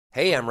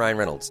Hey, I'm Ryan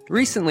Reynolds.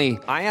 Recently,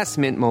 I asked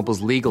Mint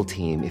Mobile's legal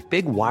team if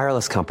big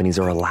wireless companies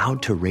are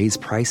allowed to raise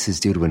prices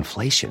due to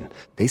inflation.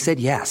 They said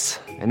yes.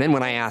 And then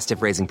when I asked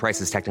if raising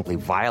prices technically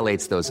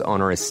violates those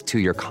onerous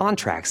two-year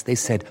contracts, they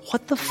said,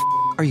 "What the f***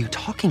 are you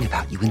talking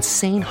about, you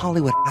insane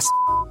Hollywood ass?"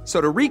 So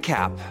to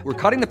recap, we're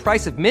cutting the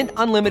price of Mint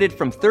Unlimited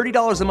from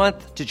 $30 a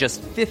month to just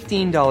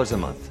 $15 a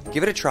month.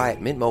 Give it a try at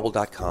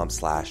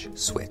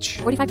mintmobile.com/switch.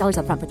 $45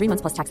 up front for 3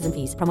 months plus taxes and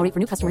fees. Promo rate for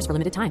new customers for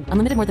limited time.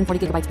 Unlimited more than 40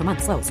 gigabytes per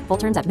month. Slows full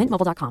terms at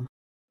mintmobile.com.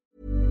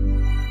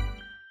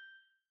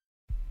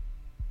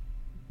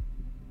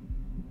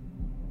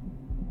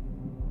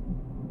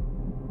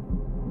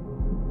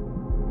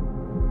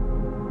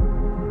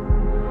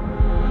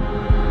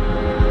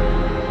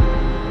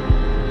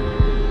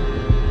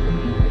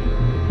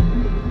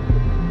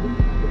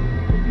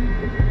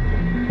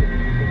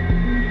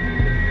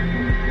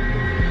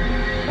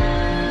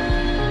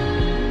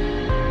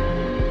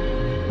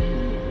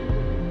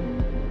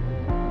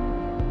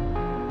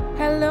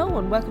 Hello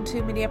and welcome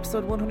to mini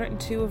episode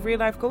 102 of Real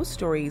Life Ghost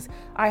Stories.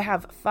 I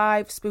have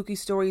 5 spooky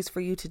stories for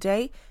you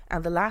today,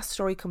 and the last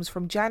story comes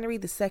from January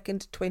the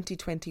 2nd,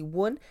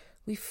 2021.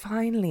 We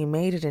finally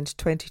made it into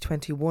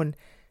 2021,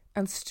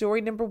 and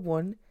story number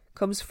 1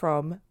 comes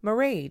from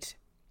Mairead.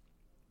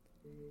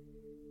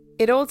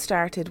 It all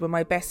started when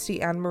my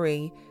bestie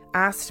Anne-Marie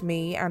asked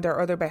me and our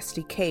other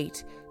bestie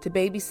Kate to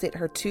babysit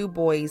her 2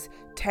 boys,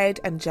 Ted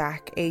and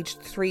Jack, aged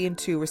 3 and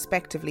 2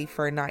 respectively,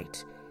 for a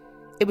night.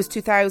 It was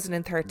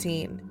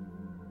 2013.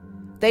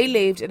 They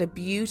lived in a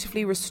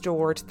beautifully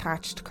restored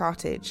thatched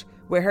cottage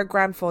where her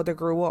grandfather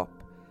grew up,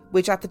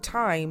 which at the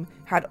time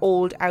had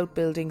old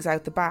outbuildings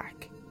out the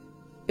back.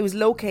 It was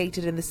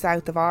located in the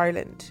south of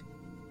Ireland.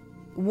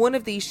 One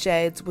of these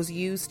sheds was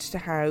used to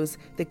house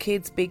the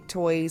kids' big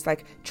toys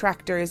like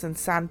tractors and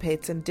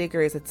sandpits and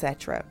diggers,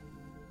 etc.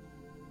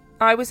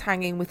 I was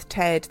hanging with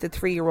Ted, the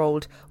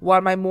 3-year-old,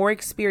 while my more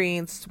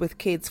experienced with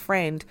kids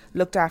friend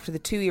looked after the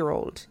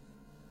 2-year-old.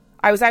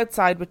 I was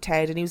outside with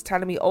Ted and he was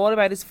telling me all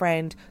about his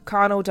friend,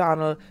 Con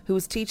O'Donnell, who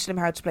was teaching him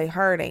how to play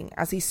hurling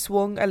as he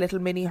swung a little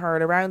mini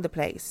hurl around the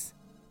place.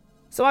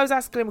 So I was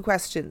asking him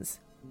questions.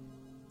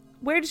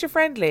 "Where does your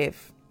friend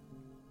live?"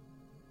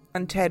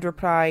 And Ted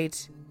replied,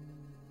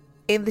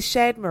 "In the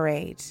shed,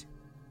 Mairead."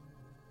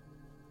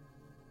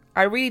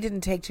 I really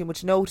didn't take too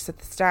much notice at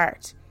the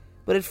start,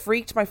 but it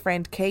freaked my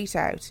friend Kate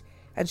out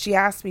and she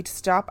asked me to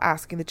stop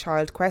asking the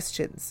child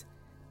questions.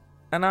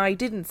 And I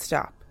didn't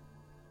stop.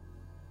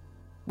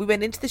 We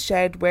went into the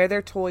shed where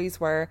their toys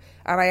were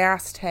and I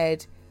asked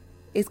Ted,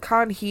 "Is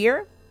Con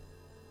here?"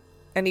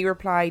 And he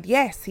replied,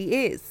 "Yes,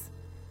 he is."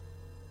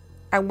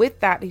 And with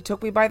that he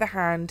took me by the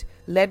hand,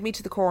 led me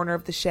to the corner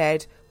of the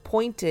shed,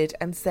 pointed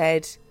and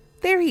said,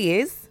 "There he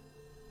is."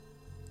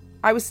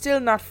 I was still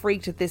not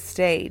freaked at this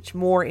stage,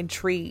 more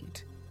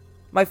intrigued.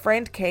 My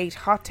friend Kate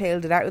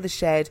hot-tailed it out of the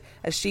shed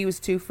as she was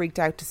too freaked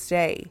out to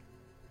stay.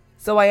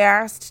 So I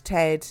asked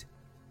Ted,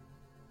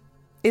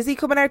 "Is he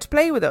coming out to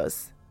play with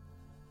us?"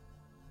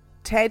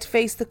 Ted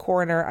faced the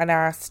corner and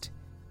asked,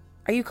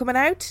 "Are you coming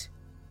out?"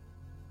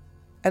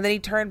 And then he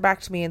turned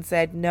back to me and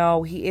said,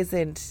 "No, he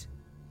isn't."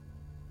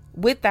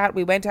 With that,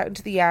 we went out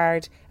into the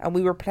yard and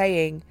we were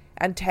playing,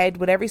 and Ted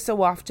would every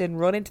so often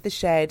run into the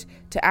shed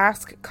to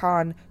ask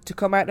Con to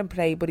come out and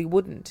play, but he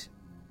wouldn't.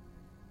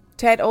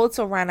 Ted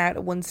also ran out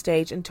at one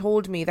stage and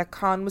told me that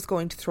Con was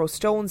going to throw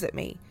stones at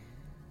me,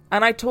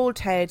 and I told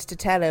Ted to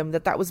tell him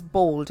that that was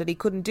bold and he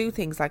couldn't do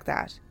things like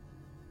that.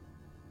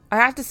 I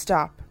had to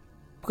stop,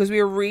 because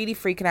we were really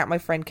freaking out my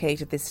friend Kate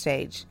at this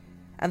stage,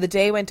 and the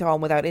day went on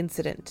without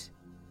incident.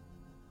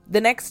 The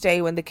next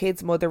day when the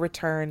kid's mother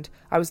returned,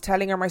 I was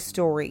telling her my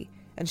story,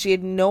 and she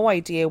had no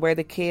idea where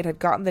the kid had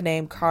gotten the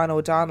name Con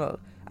O'Donnell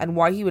and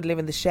why he would live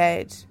in the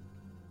shed.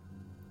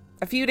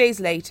 A few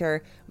days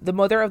later, the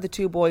mother of the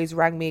 2 boys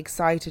rang me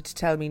excited to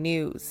tell me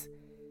news.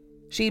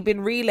 She'd been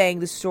relaying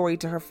the story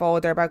to her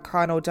father about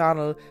Con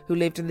O'Donnell, who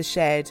lived in the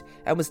shed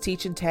and was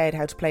teaching Ted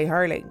how to play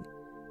hurling.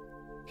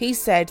 He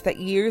said that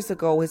years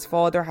ago his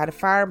father had a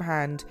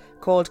farmhand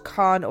called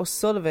Con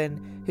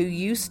O'Sullivan who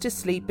used to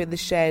sleep in the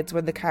sheds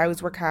when the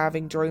cows were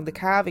calving during the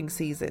calving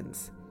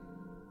seasons.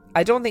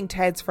 I don't think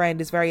Ted's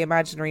friend is very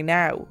imaginary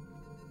now.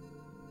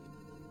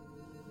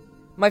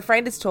 My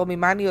friend has told me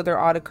many other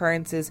odd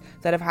occurrences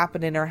that have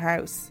happened in her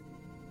house.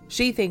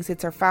 She thinks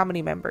it's her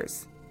family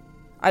members.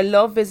 I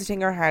love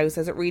visiting her house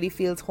as it really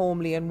feels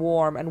homely and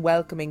warm and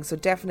welcoming, so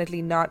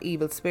definitely not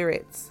evil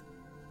spirits.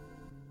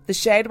 The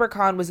shed where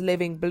Con was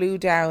living blew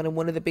down in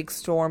one of the big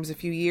storms a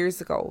few years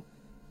ago.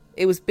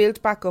 It was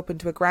built back up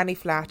into a granny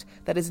flat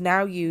that is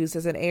now used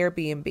as an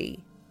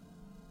Airbnb.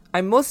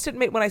 I must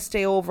admit, when I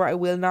stay over, I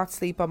will not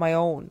sleep on my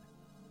own.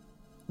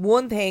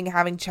 One thing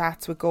having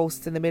chats with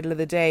ghosts in the middle of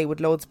the day with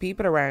loads of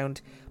people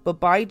around, but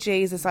by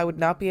Jesus, I would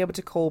not be able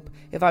to cope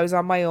if I was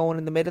on my own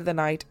in the middle of the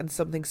night and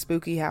something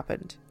spooky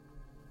happened.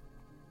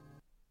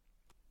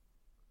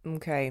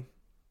 Okay.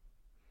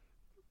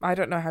 I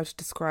don't know how to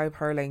describe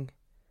hurling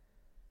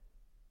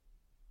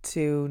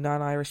to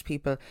non-Irish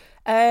people.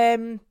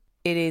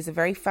 It is a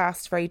very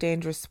fast, very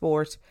dangerous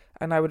sport,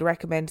 and I would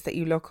recommend that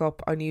you look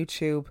up on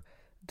YouTube.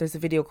 There's a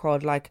video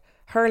called like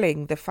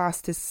Hurling, the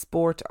fastest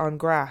sport on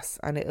grass,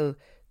 and it'll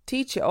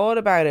teach you all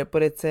about it,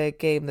 but it's a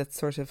game that's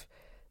sort of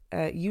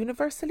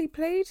universally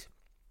played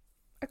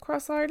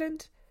across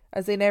Ireland,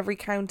 as in every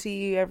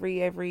county,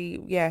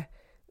 every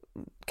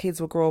kids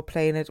will grow up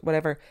playing it,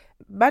 whatever.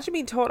 Imagine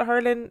being taught how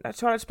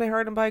to play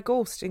hurling by a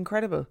ghost.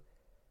 Incredible.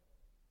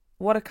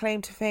 What a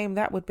claim to fame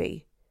that would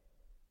be.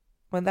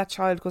 When that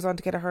child goes on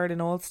to get a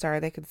hurling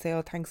all-star, they can say,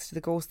 oh, thanks to the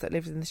ghost that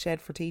lived in the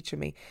shed for teaching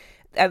me.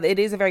 And it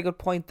is a very good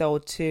point, though,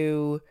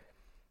 to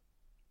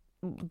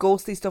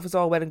ghostly stuff is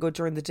all well and good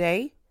during the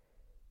day,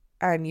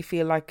 and you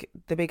feel like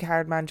the big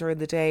hard man during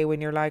the day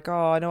when you're like,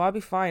 oh, no, I'll be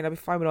fine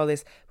with all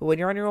this. But when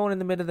you're on your own in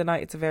the middle of the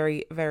night, it's a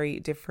very, very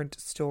different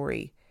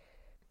story.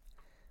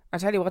 I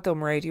tell you what though,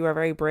 Mairead, you are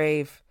very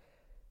brave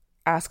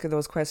asking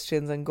those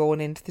questions and going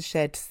into the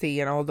shed to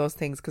see and all those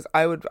things, because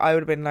I would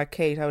have been like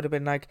Kate. I would have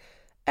been like,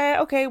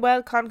 okay,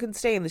 well, Con can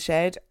stay in the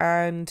shed,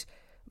 and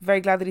very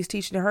glad that he's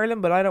teaching you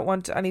hurling, but I don't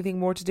want anything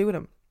more to do with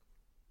him.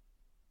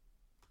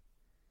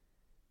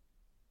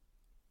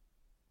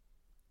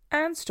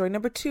 And story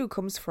number 2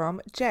 comes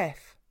from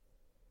Jeff.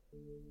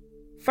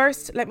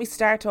 First, let me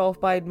start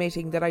off by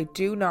admitting that I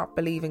do not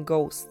believe in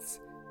ghosts,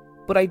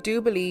 but I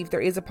do believe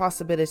there is a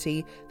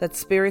possibility that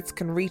spirits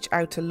can reach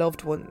out to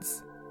loved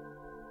ones.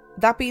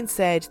 That being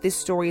said, this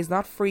story is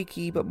not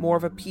freaky, but more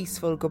of a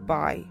peaceful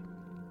goodbye.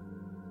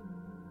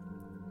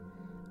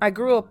 I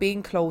grew up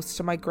being close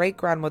to my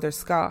great-grandmother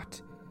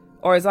Scott,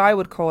 or as I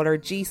would call her,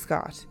 G.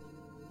 Scott.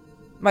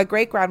 My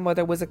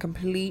great-grandmother was a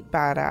complete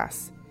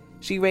badass.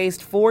 She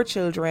raised 4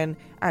 children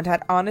and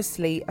had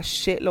honestly a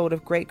shitload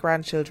of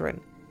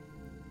great-grandchildren.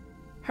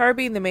 Her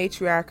being the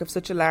matriarch of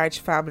such a large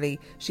family,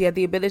 she had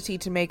the ability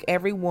to make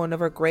every one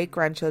of her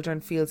great-grandchildren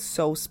feel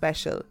so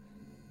special.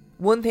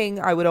 One thing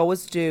I would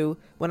always do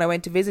when I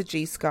went to visit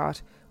G.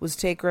 Scott was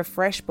take her a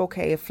fresh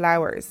bouquet of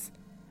flowers,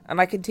 and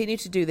I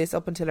continued to do this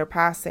up until her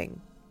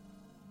passing.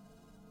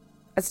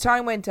 As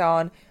time went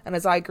on, and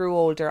as I grew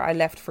older, I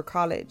left for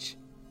college.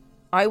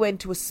 I went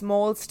to a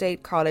small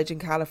state college in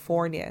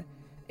California.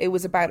 It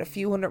was about a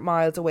few hundred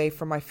miles away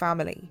from my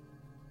family.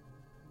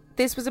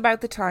 This was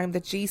about the time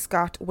that G.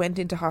 Scott went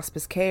into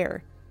hospice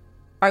care.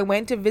 I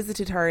went and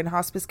visited her in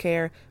hospice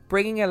care,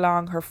 bringing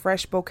along her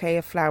fresh bouquet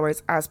of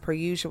flowers as per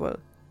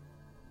usual.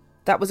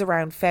 That was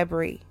around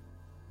February.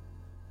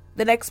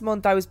 The next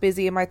month I was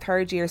busy in my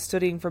 3rd year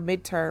studying for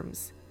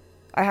midterms.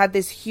 I had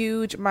this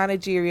huge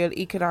managerial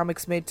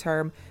economics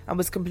midterm and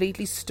was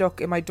completely stuck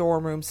in my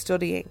dorm room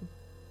studying.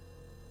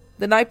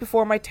 The night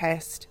before my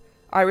test,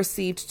 I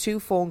received 2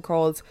 phone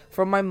calls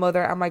from my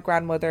mother and my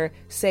grandmother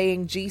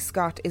saying G.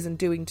 Scott isn't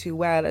doing too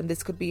well and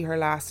this could be her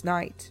last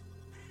night.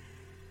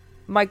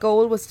 My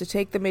goal was to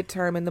take the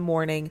midterm in the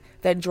morning,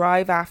 then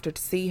drive after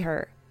to see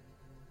her.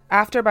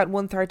 After about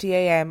 1:30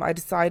 a.m, I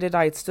decided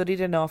I had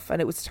studied enough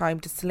and it was time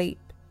to sleep.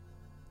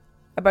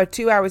 About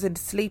 2 hours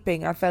into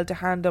sleeping, I felt a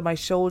hand on my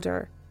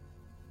shoulder.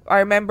 I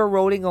remember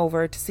rolling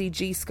over to see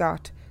G.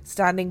 Scott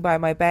standing by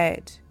my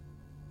bed.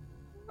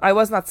 I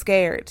was not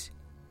scared,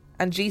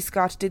 and G.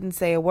 Scott didn't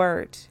say a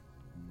word.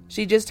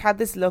 She just had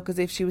this look as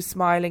if she was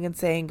smiling and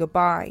saying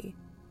goodbye.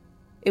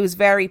 It was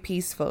very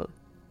peaceful.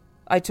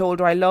 I told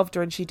her I loved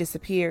her and she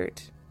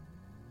disappeared.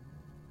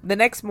 The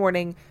next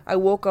morning, I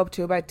woke up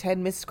to about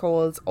 10 missed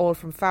calls, all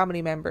from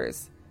family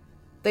members.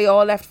 They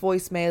all left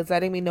voicemails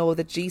letting me know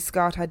that G.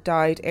 Scott had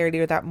died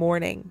earlier that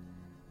morning.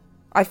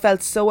 I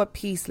felt so at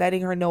peace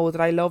letting her know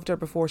that I loved her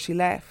before she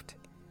left.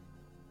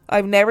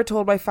 I've never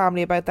told my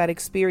family about that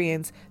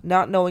experience,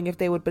 not knowing if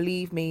they would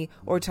believe me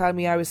or tell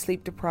me I was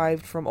sleep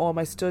deprived from all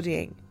my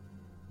studying.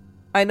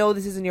 I know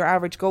this isn't your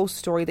average ghost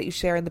story that you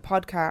share in the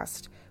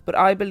podcast, but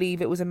I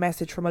believe it was a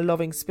message from a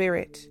loving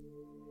spirit.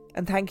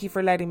 And thank you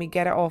for letting me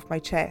get it off my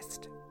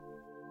chest.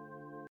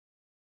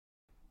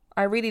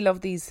 I really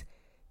love these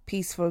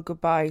peaceful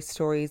goodbye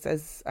stories,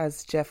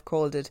 as Jeff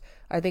called it.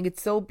 I think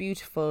it's so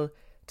beautiful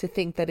to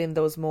think that in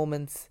those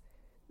moments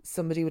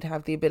somebody would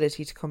have the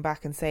ability to come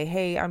back and say,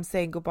 hey, I'm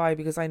saying goodbye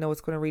because I know it's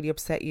going to really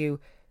upset you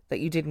that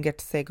you didn't get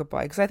to say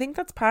goodbye. Because I think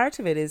that's part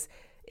of it,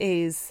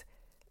 is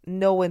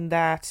knowing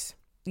that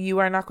you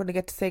are not going to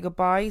get to say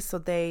goodbye, so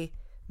they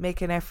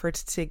make an effort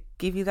to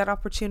give you that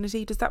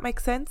opportunity. Does that make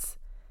sense?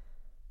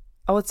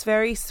 Oh, it's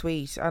very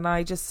sweet. And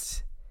I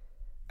just,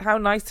 how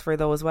nice for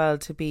though as well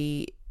to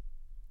be,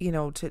 you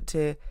know,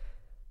 to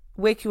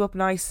wake you up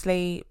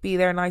nicely, be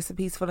there nice and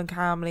peaceful and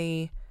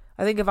calmly.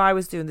 I think if I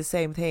was doing the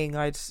same thing,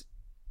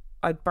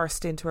 I'd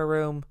burst into a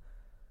room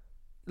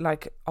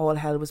like all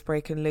hell was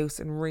breaking loose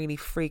and really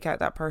freak out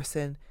that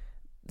person.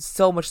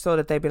 So much so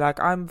that they'd be like,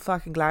 I'm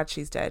fucking glad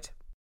she's dead.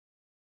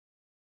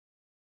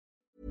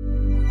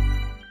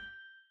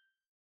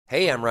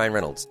 Hey, I'm Ryan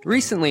Reynolds.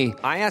 Recently,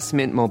 I asked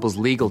Mint Mobile's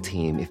legal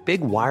team if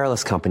big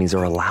wireless companies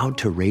are allowed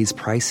to raise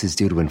prices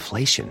due to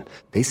inflation.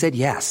 They said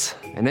yes.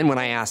 And then when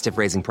I asked if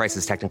raising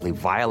prices technically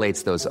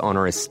violates those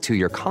onerous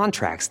 2-year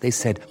contracts, they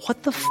said,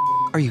 what the f***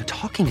 are you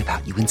talking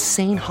about, you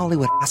insane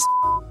Hollywood ass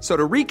f- So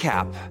to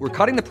recap, we're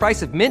cutting the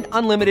price of Mint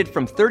Unlimited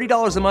from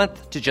 $30 a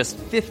month to just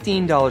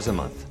 $15 a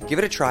month. Give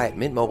it a try at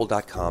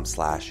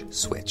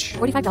mintmobile.com/switch.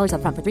 $45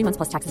 up front for 3 months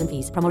plus taxes and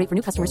fees. Promo rate for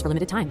new customers for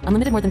limited time.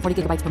 Unlimited more than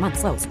 40 gigabytes per month.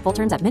 Slows full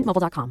terms at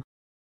mintmobile.com.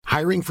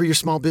 Hiring for your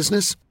small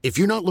business? If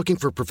you're not looking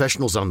for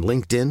professionals on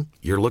LinkedIn,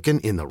 you're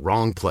looking in the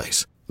wrong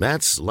place.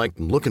 That's like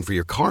looking for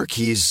your car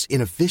keys in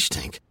a fish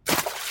tank.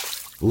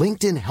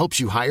 LinkedIn helps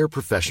you hire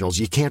professionals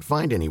you can't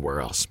find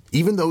anywhere else,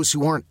 even those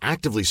who aren't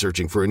actively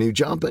searching for a new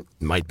job but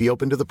might be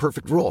open to the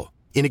perfect role.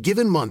 In a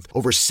given month,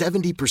 over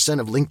 70%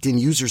 of LinkedIn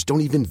users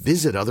don't even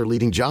visit other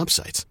leading job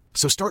sites.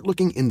 So start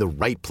looking in the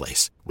right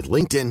place. With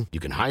LinkedIn, you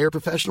can hire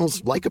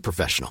professionals like a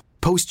professional.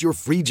 Post your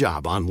free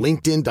job on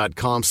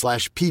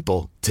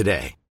linkedin.com/people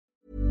today.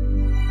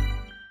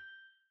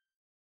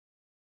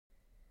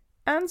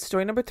 And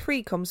story number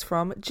 3 comes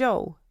from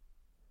Joe.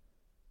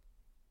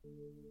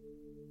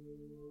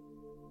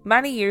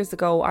 Many years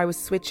ago, I was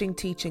switching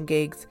teaching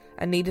gigs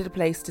and needed a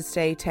place to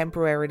stay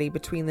temporarily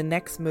between the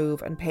next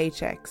move and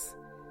paychecks.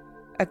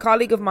 A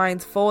colleague of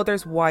mine's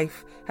father's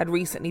wife had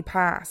recently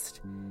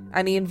passed,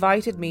 and he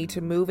invited me to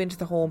move into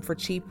the home for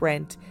cheap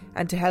rent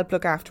and to help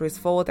look after his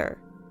father.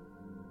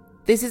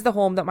 This is the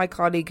home that my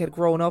colleague had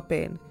grown up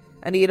in,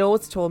 and he had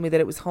always told me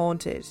that it was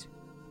haunted.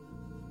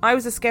 I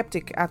was a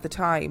skeptic at the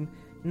time,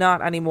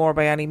 not anymore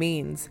by any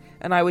means,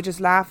 and I would just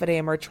laugh at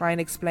him or try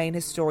and explain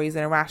his stories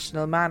in a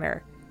rational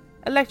manner.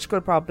 Electrical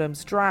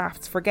problems,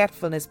 drafts,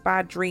 forgetfulness,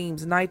 bad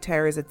dreams, night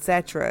terrors,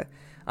 etc.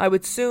 I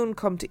would soon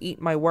come to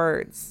eat my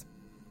words.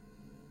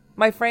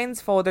 My friend's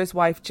father's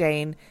wife,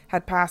 Jane,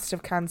 had passed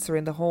of cancer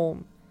in the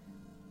home.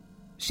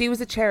 She was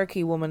a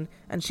Cherokee woman,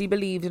 and she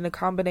believed in a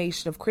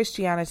combination of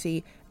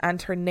Christianity and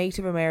her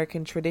Native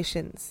American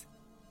traditions.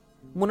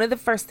 One of the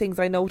first things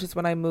I noticed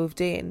when I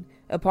moved in,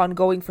 upon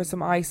going for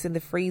some ice in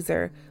the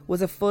freezer,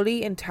 was a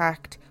fully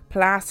intact,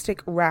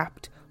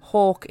 plastic-wrapped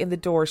hawk in the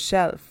door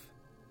shelf.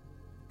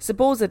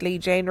 Supposedly,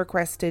 Jane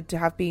requested to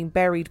have been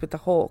buried with the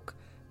hawk,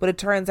 but it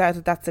turns out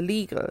that that's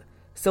illegal,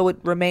 so it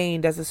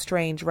remained as a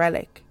strange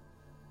relic.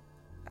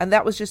 And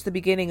that was just the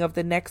beginning of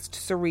the next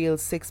surreal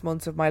 6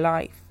 months of my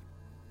life.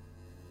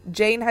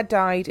 Jane had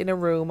died in a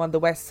room on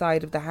the west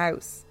side of the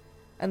house,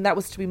 and that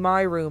was to be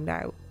my room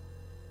now.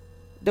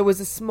 There was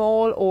a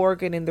small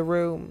organ in the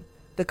room,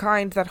 the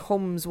kind that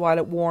hums while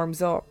it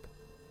warms up.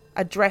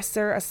 A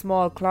dresser, a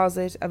small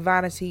closet, a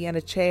vanity and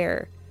a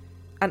chair.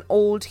 An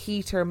old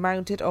heater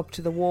mounted up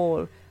to the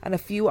wall, and a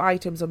few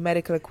items of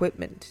medical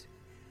equipment.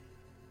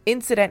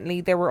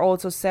 Incidentally, there were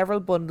also several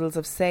bundles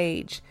of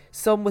sage,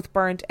 some with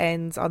burnt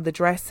ends on the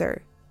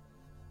dresser.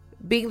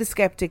 Being the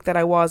skeptic that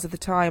I was at the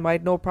time, I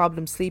had no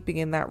problem sleeping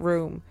in that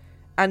room,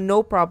 and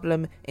no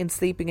problem in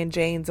sleeping in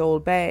Jane's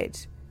old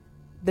bed,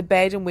 the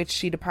bed in which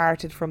she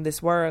departed from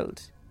this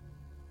world.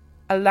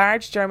 A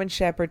large German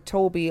Shepherd,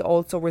 Toby,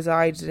 also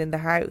resided in the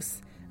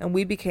house, and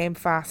we became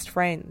fast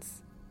friends.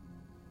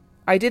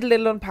 I did a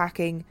little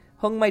unpacking,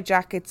 hung my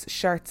jackets,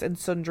 shirts and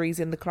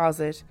sundries in the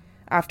closet,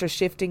 after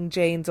shifting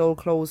Jane's old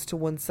clothes to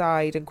one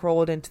side, and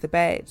crawled into the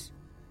bed.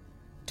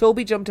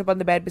 Toby jumped up on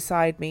the bed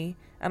beside me,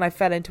 and I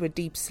fell into a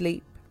deep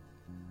sleep.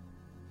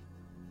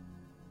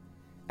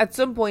 At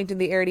some point in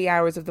the early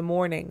hours of the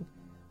morning,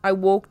 I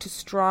woke to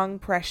strong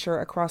pressure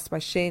across my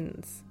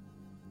shins.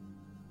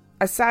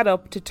 I sat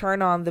up to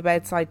turn on the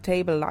bedside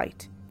table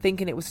light,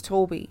 thinking it was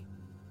Toby,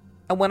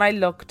 and when I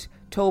looked,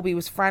 Toby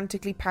was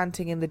frantically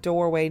panting in the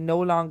doorway, no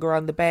longer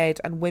on the bed,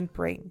 and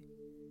whimpering.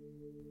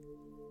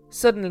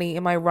 Suddenly,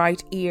 in my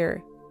right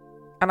ear,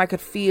 and I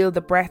could feel the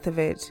breath of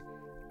it,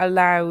 a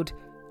loud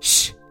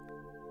 "shh"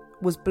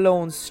 was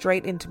blown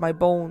straight into my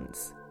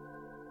bones.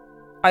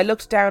 I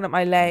looked down at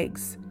my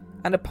legs,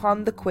 and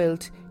upon the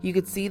quilt you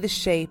could see the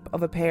shape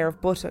of a pair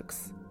of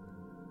buttocks.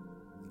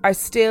 I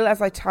still,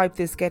 as I type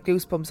this, get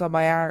goosebumps on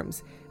my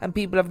arms, and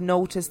people have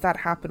noticed that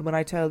happen when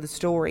I tell the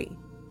story.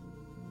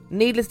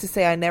 Needless to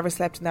say, I never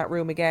slept in that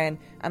room again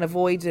and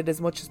avoided it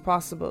as much as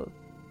possible.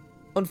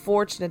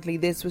 Unfortunately,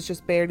 this was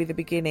just barely the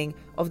beginning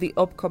of the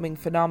upcoming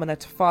phenomena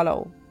to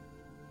follow.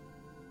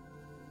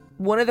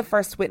 One of the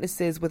first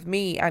witnesses, with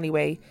me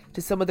anyway,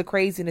 to some of the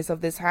craziness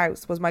of this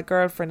house was my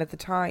girlfriend at the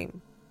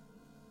time.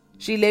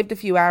 She lived a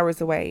few hours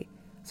away,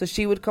 so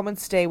she would come and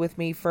stay with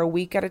me for a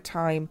week at a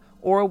time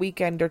or a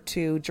weekend or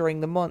two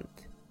during the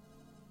month.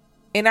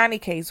 In any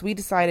case, we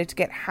decided to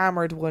get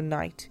hammered one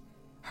night,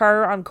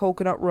 her on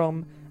coconut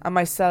rum and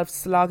myself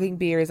slogging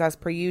beers as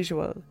per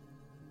usual.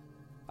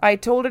 I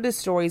had told her the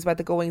stories about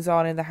the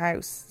goings-on in the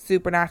house,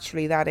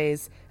 supernaturally that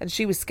is, and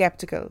she was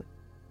sceptical.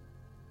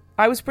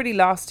 I was pretty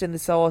lost in the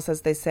sauce,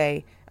 as they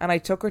say, and I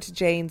took her to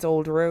Jane's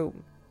old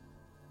room.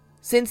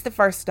 Since the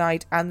first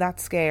night and that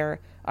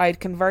scare, I had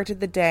converted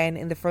the den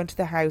in the front of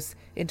the house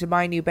into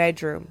my new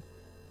bedroom,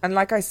 and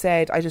like I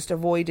said, I just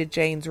avoided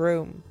Jane's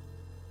room.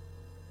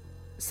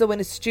 So in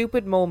a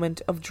stupid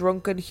moment of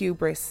drunken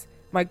hubris,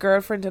 my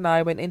girlfriend and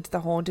I went into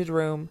the haunted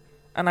room,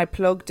 and I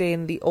plugged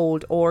in the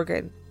old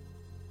organ.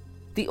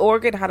 The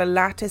organ had a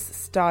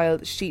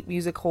lattice-styled sheet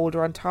music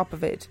holder on top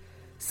of it,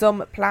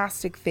 some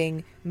plastic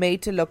thing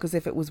made to look as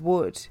if it was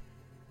wood.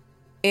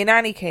 In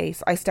any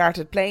case, I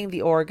started playing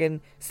the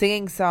organ,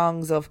 singing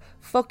songs of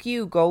 "Fuck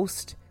you,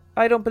 ghost,"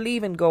 "I don't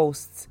believe in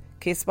ghosts,"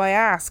 "Kiss my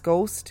ass,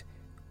 ghost,"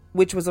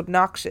 which was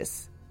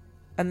obnoxious,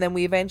 and then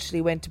we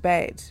eventually went to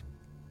bed.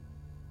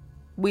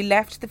 We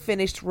left the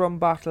finished rum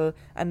bottle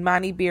and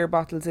many beer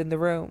bottles in the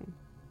room.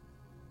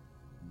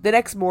 The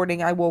next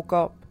morning I woke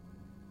up.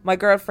 My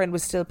girlfriend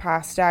was still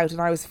passed out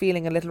and I was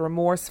feeling a little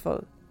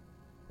remorseful.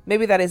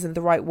 Maybe that isn't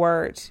the right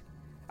word.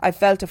 I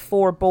felt a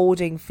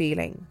foreboding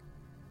feeling.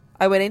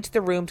 I went into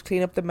the room to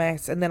clean up the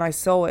mess and then I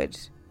saw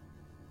it.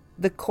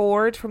 The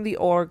cord from the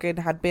organ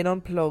had been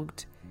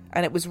unplugged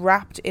and it was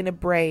wrapped in a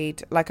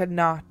braid like a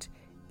knot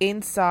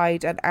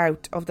inside and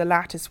out of the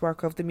lattice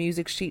work of the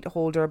music sheet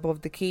holder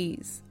above the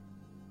keys.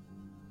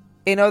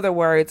 In other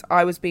words,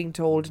 I was being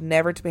told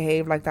never to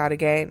behave like that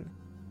again.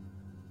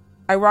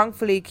 I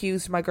wrongfully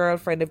accused my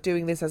girlfriend of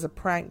doing this as a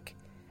prank,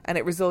 and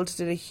it resulted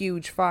in a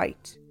huge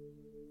fight.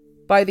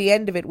 By the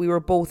end of it, we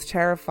were both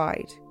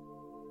terrified.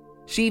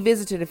 She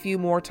visited a few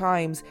more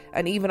times,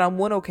 and even on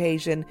one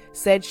occasion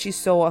said she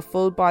saw a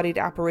full-bodied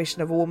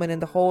apparition of a woman in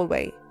the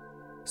hallway.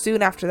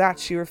 Soon after that,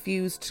 she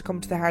refused to come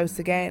to the house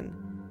again,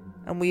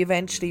 and we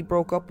eventually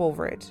broke up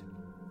over it.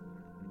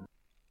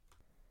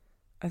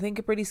 I think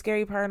a pretty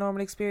scary paranormal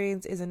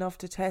experience is enough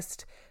to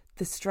test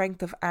the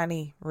strength of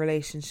any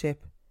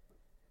relationship.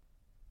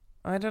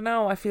 I don't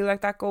know, I feel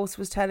like that ghost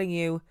was telling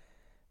you,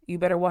 you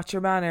better watch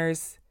your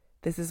manners,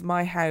 this is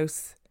my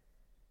house,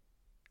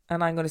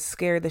 and I'm going to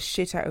scare the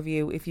shit out of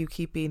you if you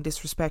keep being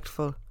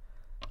disrespectful.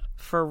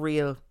 For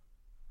real.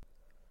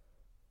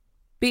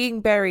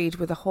 Being buried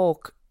with a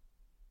hawk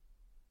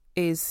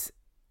is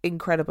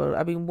incredible.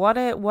 I mean, what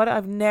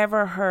I've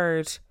never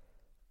heard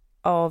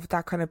of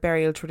that kind of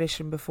burial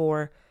tradition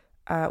before.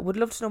 Would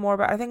love to know more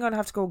about it. I think I'm going to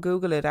have to go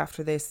Google it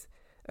after this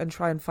and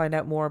try and find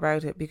out more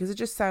about it because it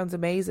just sounds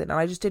amazing. And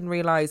I just didn't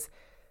realise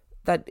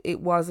that it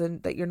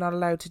wasn't, that you're not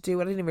allowed to do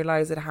it. I didn't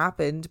realise it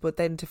happened, but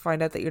then to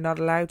find out that you're not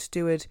allowed to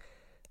do it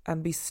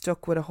and be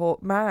stuck with a whole...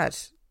 Mad.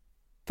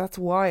 That's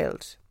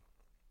wild.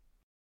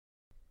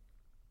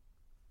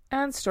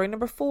 And story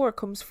number 4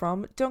 comes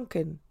from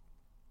Duncan.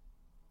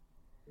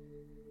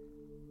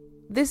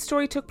 This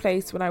story took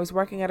place when I was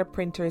working at a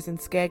printer's in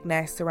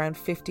Skegness around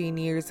 15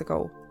 years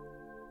ago.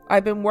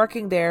 I'd been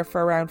working there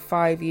for around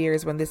 5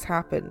 years when this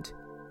happened.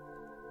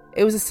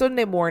 It was a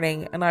Sunday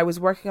morning and I was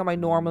working on my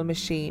normal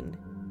machine.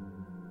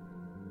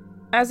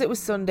 As it was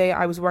Sunday,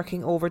 I was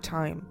working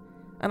overtime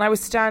and I was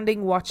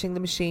standing watching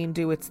the machine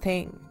do its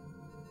thing.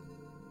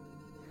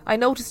 I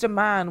noticed a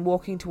man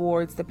walking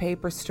towards the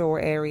paper store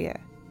area.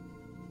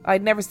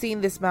 I'd never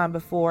seen this man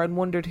before and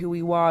wondered who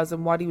he was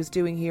and what he was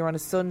doing here on a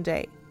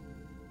Sunday.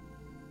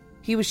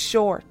 He was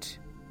short,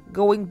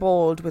 going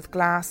bald with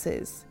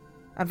glasses,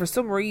 and for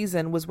some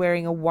reason was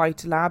wearing a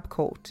white lab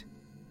coat.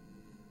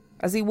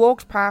 As he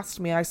walked past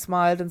me, I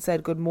smiled and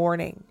said good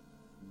morning,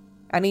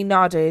 and he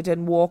nodded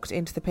and walked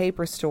into the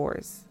paper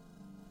stores.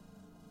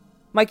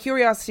 My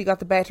curiosity got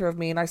the better of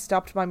me and I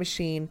stopped my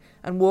machine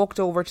and walked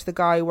over to the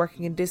guy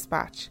working in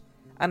dispatch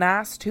and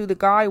asked who the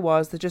guy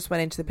was that just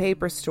went into the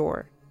paper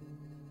store.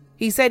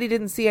 He said he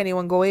didn't see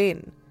anyone go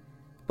in,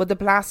 but the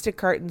plastic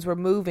curtains were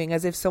moving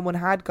as if someone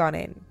had gone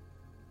in.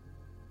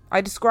 I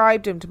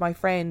described him to my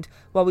friend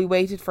while we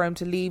waited for him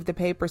to leave the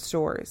paper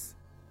stores,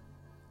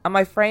 and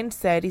my friend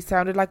said he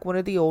sounded like one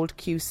of the old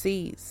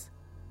QCs.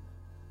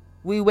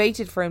 We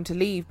waited for him to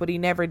leave, but he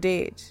never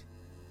did.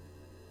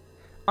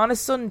 On a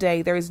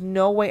Sunday, there is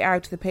no way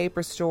out to the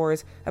paper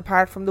stores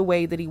apart from the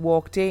way that he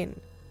walked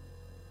in.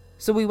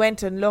 So we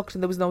went and looked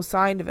and there was no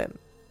sign of him.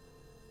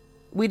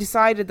 We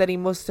decided that he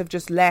must have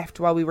just left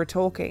while we were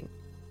talking.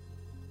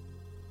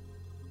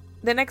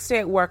 The next day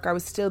at work, I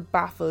was still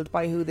baffled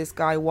by who this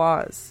guy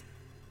was.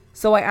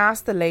 So I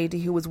asked the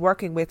lady who was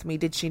working with me,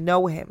 did she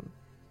know him?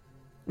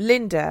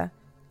 Linda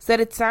said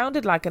it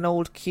sounded like an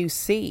old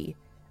QC,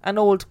 an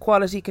old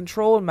quality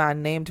control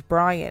man named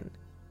Brian.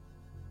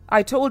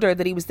 I told her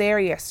that he was there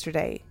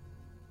yesterday,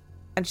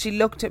 and she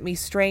looked at me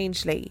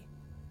strangely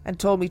and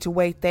told me to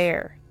wait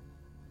there.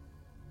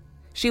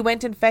 She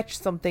went and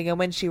fetched something, and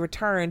when she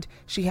returned,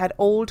 she had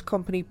old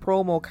company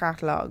promo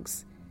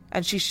catalogues,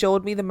 and she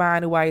showed me the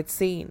man who I had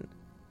seen,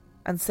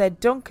 and said,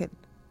 "Duncan,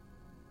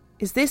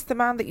 is this the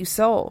man that you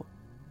saw?"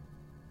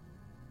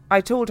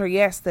 I told her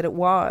yes, that it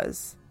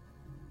was,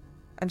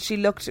 and she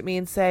looked at me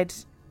and said,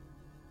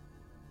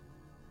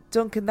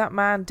 "Duncan, that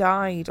man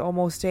died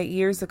almost 8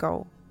 years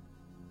ago."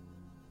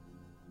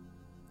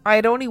 I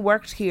had only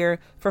worked here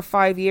for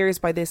 5 years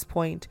by this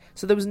point,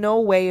 so there was no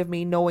way of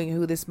me knowing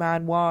who this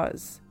man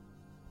was.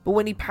 But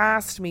when he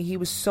passed me, he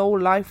was so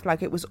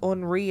lifelike it was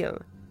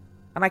unreal,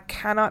 and I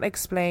cannot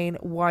explain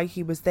why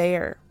he was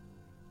there.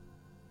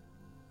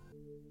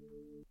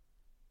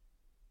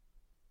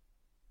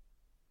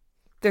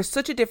 There's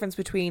such a difference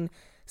between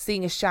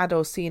seeing a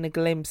shadow, seeing a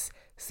glimpse,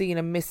 seeing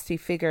a misty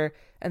figure,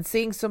 and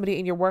seeing somebody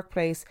in your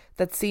workplace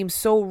that seems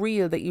so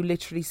real that you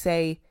literally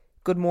say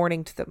good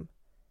morning to them.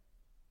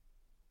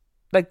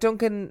 Like,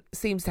 Duncan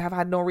seems to have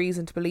had no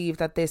reason to believe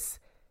that this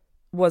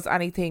was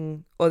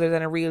anything other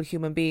than a real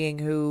human being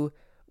who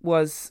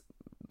was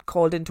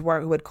called into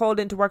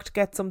work, to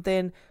get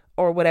something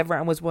or whatever,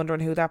 and was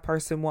wondering who that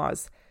person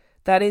was.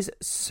 That is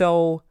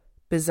so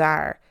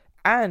bizarre.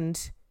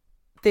 And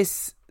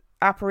this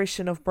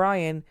apparition of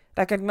Brian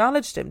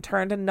acknowledged him,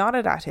 turned and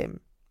nodded at him.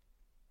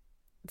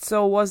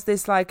 So was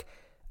this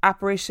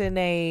apparition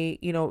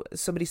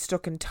somebody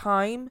stuck in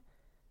time,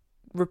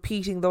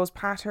 repeating those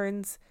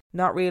patterns,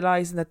 not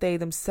realising that they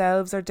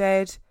themselves are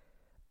dead?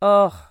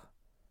 Ugh,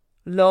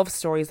 love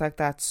stories like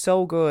that,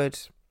 so good.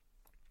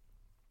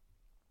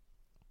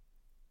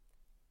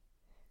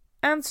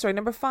 And story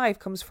number 5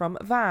 comes from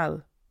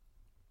Val.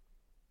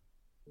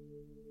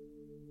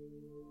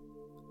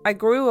 I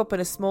grew up in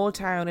a small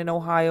town in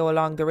Ohio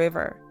along the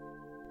river.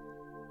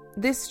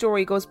 This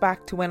story goes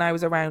back to when I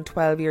was around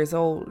 12 years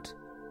old.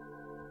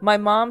 My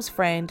mom's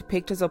friend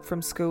picked us up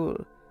from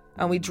school,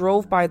 and we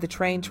drove by the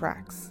train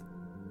tracks.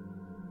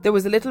 There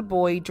was a little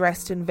boy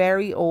dressed in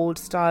very old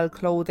style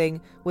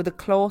clothing with a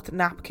cloth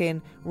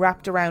napkin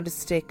wrapped around a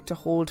stick to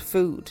hold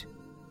food.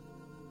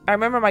 I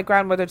remember my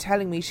grandmother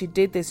telling me she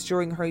did this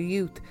during her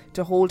youth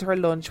to hold her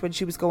lunch when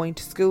she was going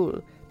to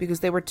school because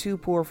they were too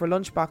poor for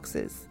lunch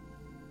boxes.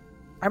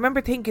 I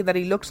remember thinking that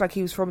he looked like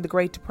he was from the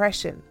Great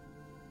Depression.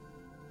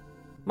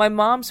 My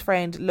mom's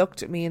friend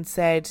looked at me and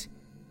said,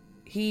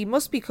 "He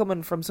must be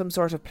coming from some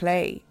sort of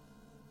play."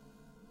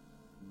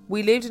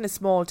 We lived in a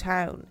small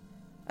town,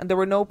 and there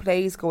were no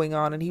plays going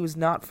on, and he was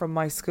not from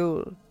my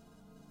school.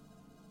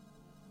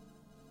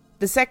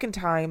 The second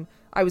time,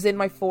 I was in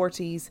my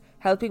 40s,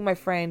 helping my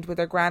friend with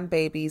her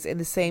grandbabies in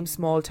the same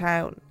small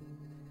town.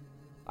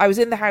 I was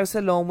in the house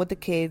alone with the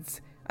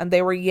kids, and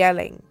they were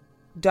yelling.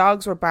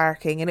 Dogs were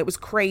barking, and it was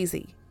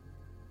crazy.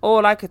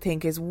 All I could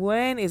think is,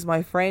 when is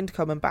my friend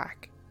coming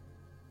back?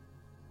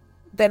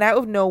 Then out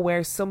of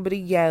nowhere, somebody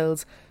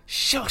yells,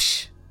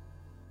 "Shush!"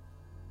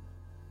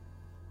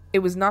 It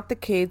was not the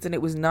kids, and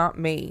it was not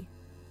me.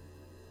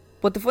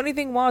 But the funny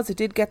thing was, it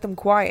did get them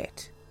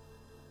quiet.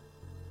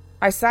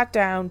 I sat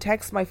down,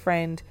 texted my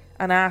friend,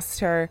 and asked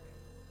her,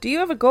 "Do you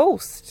have a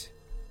ghost?"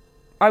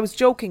 I was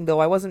joking though,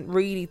 I wasn't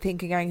really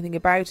thinking anything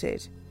about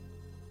it.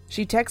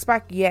 She texted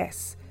back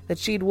yes, that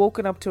she'd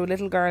woken up to a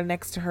little girl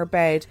next to her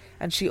bed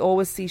and she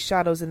always sees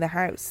shadows in the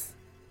house.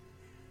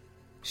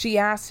 She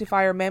asked if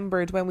I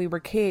remembered when we were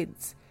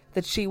kids,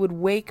 that she would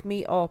wake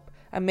me up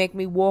and make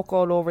me walk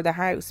all over the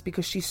house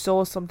because she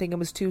saw something and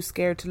was too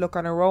scared to look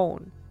on her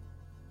own.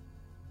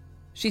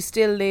 She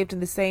still lived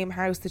in the same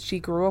house that she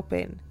grew up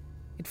in.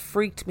 It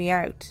freaked me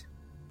out.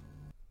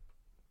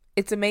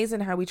 It's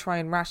amazing how we try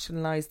and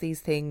rationalise these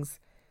things.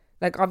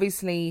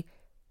 Obviously,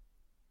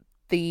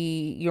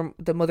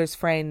 the mother's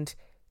friend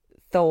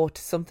thought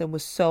something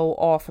was so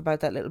off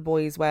about that little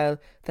boy as well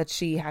that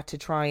she had to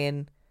try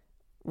and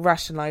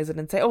rationalise it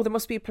and say, "Oh, there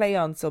must be a play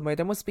on somewhere.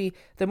 There must be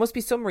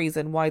some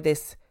reason why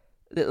this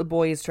little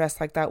boy is dressed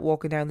like that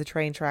walking down the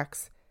train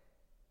tracks."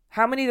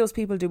 How many of those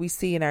people do we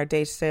see in our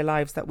day-to-day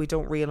lives that we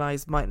don't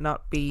realise might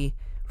not be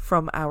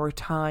from our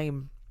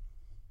time?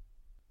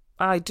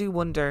 I do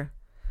wonder.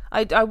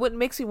 It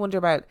makes me wonder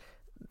about,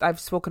 I've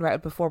spoken about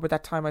it before, but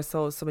that time I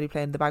saw somebody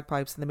playing the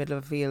bagpipes in the middle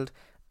of a field,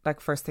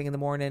 first thing in the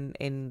morning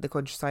in the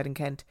countryside in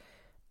Kent.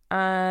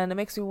 And it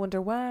makes me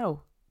wonder,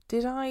 wow,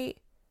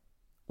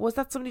 was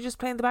that somebody just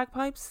playing the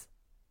bagpipes?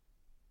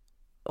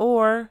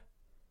 Or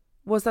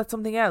was that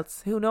something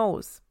else? Who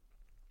knows?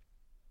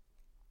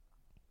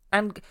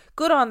 And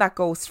good on that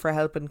ghost for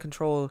helping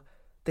control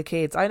the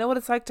kids. I know what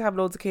it's like to have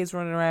loads of kids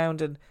running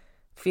around and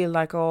feel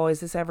like, oh,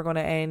 is this ever going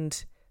to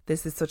end?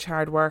 This is such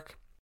hard work.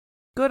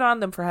 Good on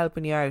them for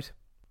helping you out.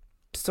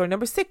 Story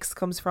number 6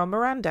 comes from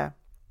Miranda.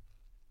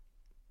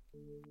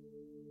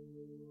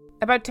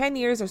 About 10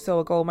 years or so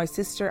ago, my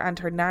sister and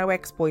her now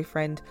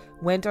ex-boyfriend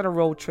went on a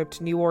road trip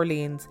to New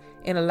Orleans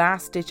in a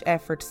last-ditch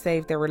effort to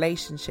save their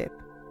relationship.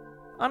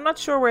 I'm not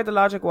sure where the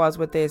logic was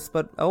with this,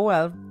 but oh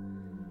well.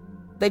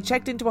 They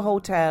checked into a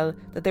hotel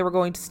that they were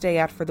going to stay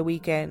at for the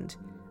weekend,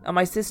 and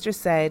my sister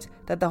said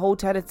that the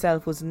hotel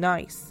itself was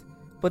nice,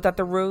 but that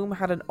the room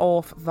had an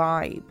off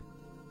vibe,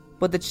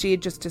 but that she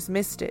had just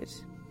dismissed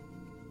it.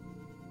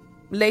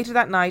 Later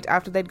that night,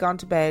 after they'd gone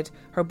to bed,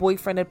 her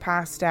boyfriend had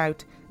passed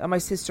out and my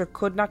sister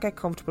could not get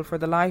comfortable for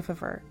the life of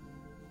her.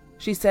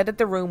 She said that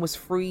the room was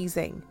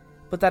freezing,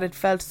 but that it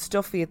felt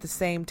stuffy at the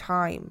same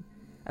time,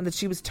 and that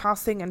she was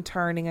tossing and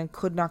turning and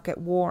could not get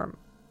warm.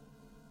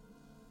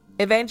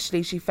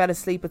 Eventually she fell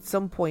asleep at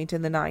some point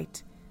in the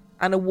night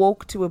and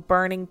awoke to a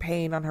burning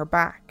pain on her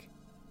back.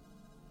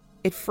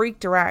 It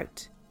freaked her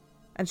out,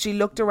 and she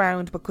looked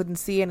around but couldn't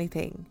see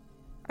anything,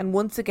 and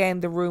once again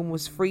the room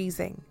was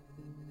freezing.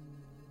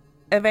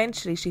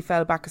 Eventually she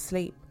fell back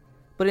asleep,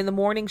 but in the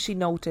morning she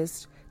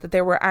noticed that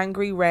there were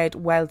angry red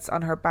welts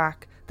on her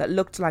back that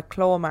looked like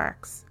claw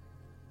marks.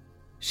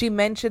 She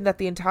mentioned that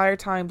the entire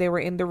time they were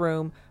in the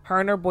room, her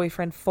and her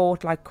boyfriend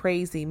fought like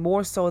crazy,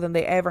 more so than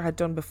they ever had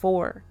done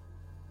before.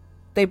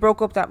 They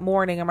broke up that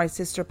morning and my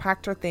sister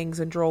packed her things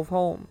and drove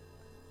home.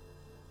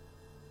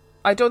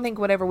 I don't think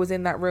whatever was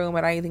in that room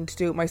had anything to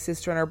do with my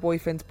sister and her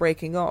boyfriend's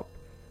breaking up,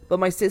 but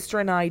my sister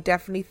and I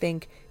definitely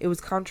think it was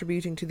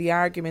contributing to the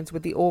arguments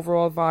with the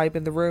overall vibe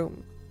in the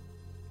room.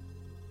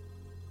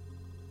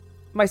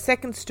 My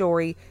second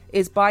story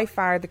is by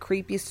far the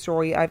creepiest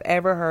story I've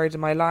ever heard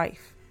in my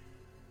life.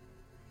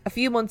 A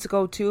few months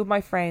ago, 2 of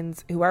my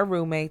friends, who are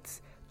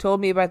roommates, told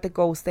me about the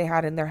ghost they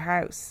had in their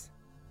house.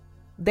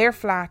 Their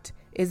flat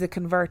is a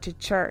converted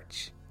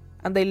church,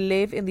 and they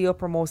live in the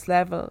uppermost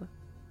level.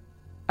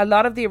 A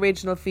lot of the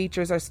original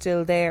features are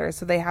still there,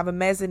 so they have a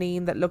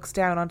mezzanine that looks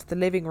down onto the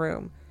living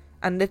room,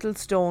 and little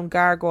stone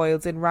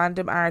gargoyles in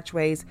random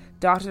archways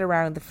dotted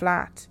around the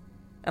flat,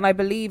 and I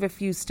believe a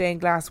few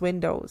stained glass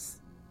windows.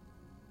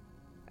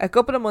 A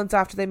couple of months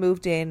after they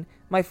moved in,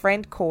 my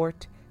friend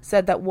Court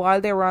said that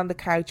while they were on the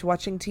couch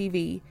watching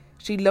TV,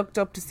 she looked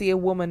up to see a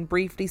woman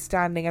briefly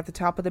standing at the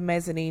top of the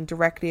mezzanine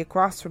directly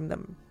across from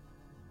them.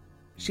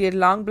 She had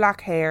long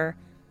black hair,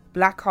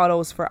 black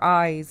hollows for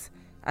eyes,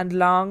 and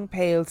long,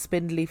 pale,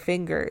 spindly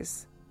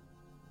fingers.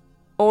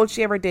 All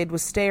she ever did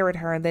was stare at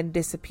her and then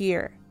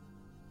disappear.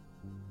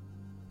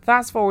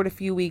 Fast forward a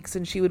few weeks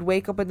and she would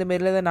wake up in the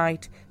middle of the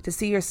night to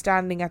see her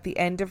standing at the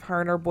end of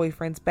her and her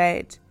boyfriend's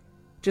bed,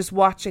 just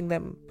watching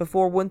them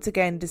before once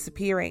again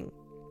disappearing.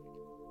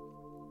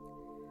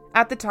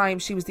 At the time,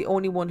 she was the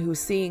only one who was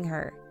seeing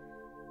her,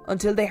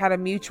 until they had a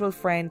mutual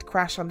friend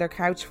crash on their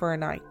couch for a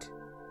night.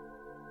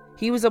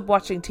 He was up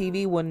watching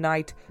TV one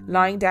night,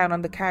 lying down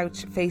on the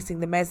couch facing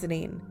the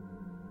mezzanine,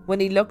 when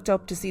he looked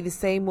up to see the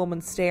same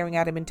woman staring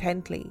at him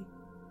intently.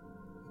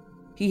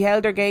 He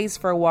held her gaze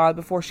for a while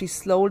before she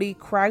slowly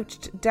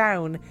crouched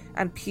down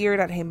and peered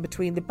at him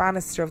between the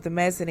banister of the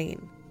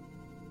mezzanine.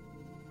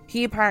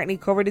 He apparently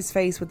covered his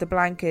face with the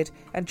blanket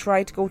and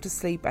tried to go to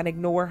sleep and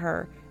ignore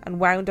her, and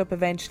wound up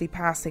eventually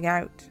passing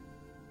out.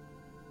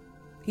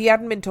 He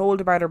hadn't been told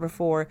about her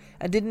before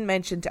and didn't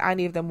mention to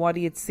any of them what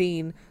he had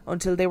seen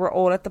until they were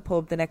all at the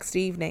pub the next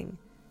evening,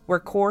 where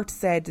Court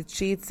said that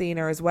she had seen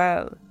her as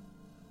well.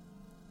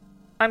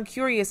 I'm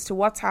curious to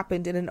what's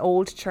happened in an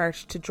old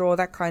church to draw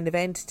that kind of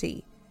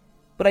entity,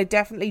 but I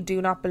definitely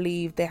do not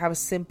believe they have a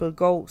simple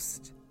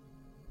ghost.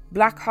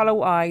 Black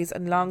hollow eyes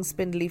and long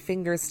spindly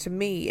fingers to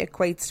me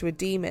equates to a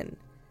demon,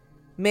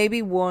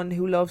 maybe one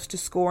who loves to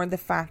scorn the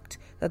fact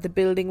that the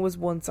building was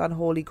once on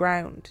holy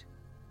ground.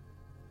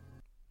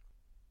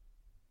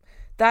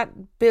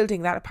 That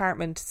building, that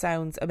apartment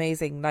sounds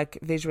amazing, like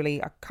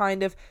visually. I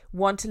kind of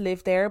want to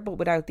live there, but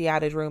without the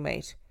added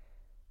roommate.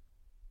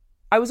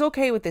 I was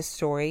okay with this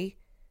story.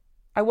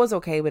 I was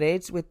okay with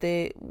it,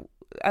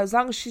 as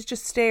long as she's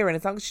just staring,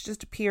 as long as she's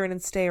just appearing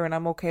and staring,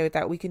 I'm okay with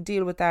that. We can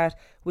deal with that.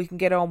 We can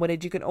get on with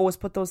it. You can always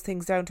put those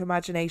things down to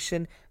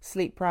imagination,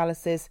 sleep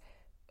paralysis,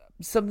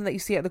 something that you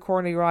see at the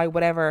corner of your eye,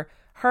 whatever.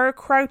 Her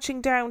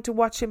crouching down to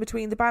watch him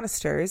between the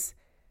banisters?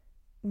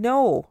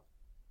 No.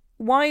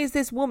 Why is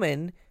this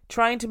woman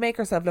trying to make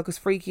herself look as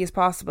freaky as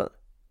possible?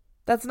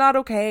 That's not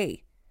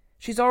okay.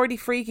 She's already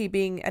freaky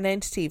being an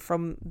entity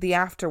from the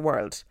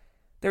afterworld.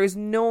 There is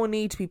no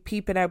need to be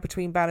peeping out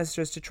between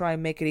banisters to try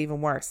and make it even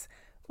worse.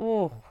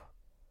 Oh,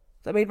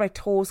 that made my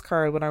toes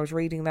curl when I was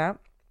reading that.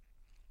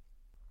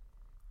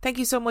 Thank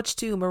you so much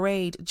to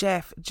Mairead,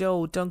 Jeff,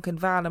 Joe, Duncan,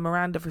 Val and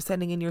Miranda for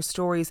sending in your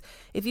stories.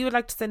 If you would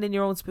like to send in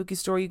your own spooky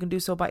story, you can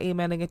do so by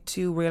emailing it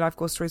to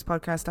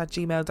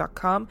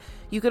reallifeghoststoriespodcast@gmail.com.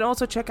 You can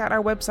also check out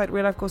our website,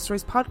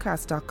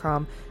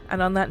 reallifeghoststoriespodcast.com.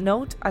 And on that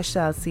note, I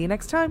shall see you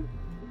next time.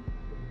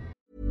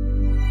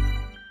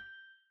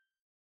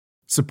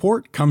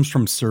 Support comes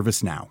from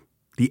ServiceNow,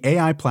 the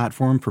AI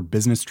platform for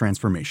business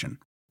transformation.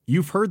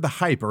 You've heard the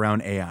hype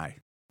around AI.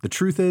 The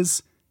truth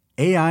is,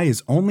 AI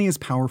is only as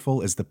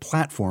powerful as the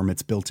platform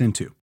it's built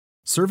into.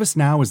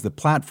 ServiceNow is the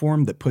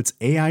platform that puts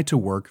AI to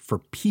work for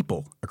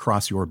people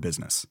across your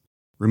business,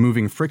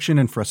 removing friction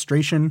and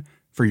frustration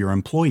for your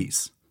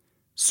employees,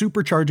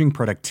 supercharging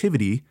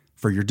productivity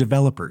for your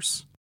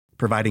developers,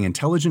 providing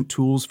intelligent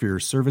tools for your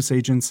service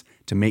agents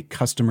to make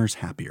customers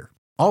happier.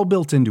 All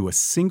built into a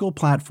single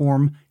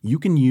platform you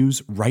can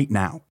use right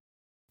now.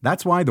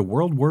 That's why the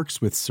world works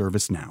with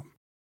ServiceNow.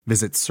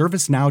 Visit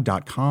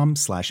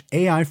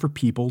servicenow.com/AI for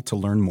people to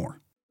learn more.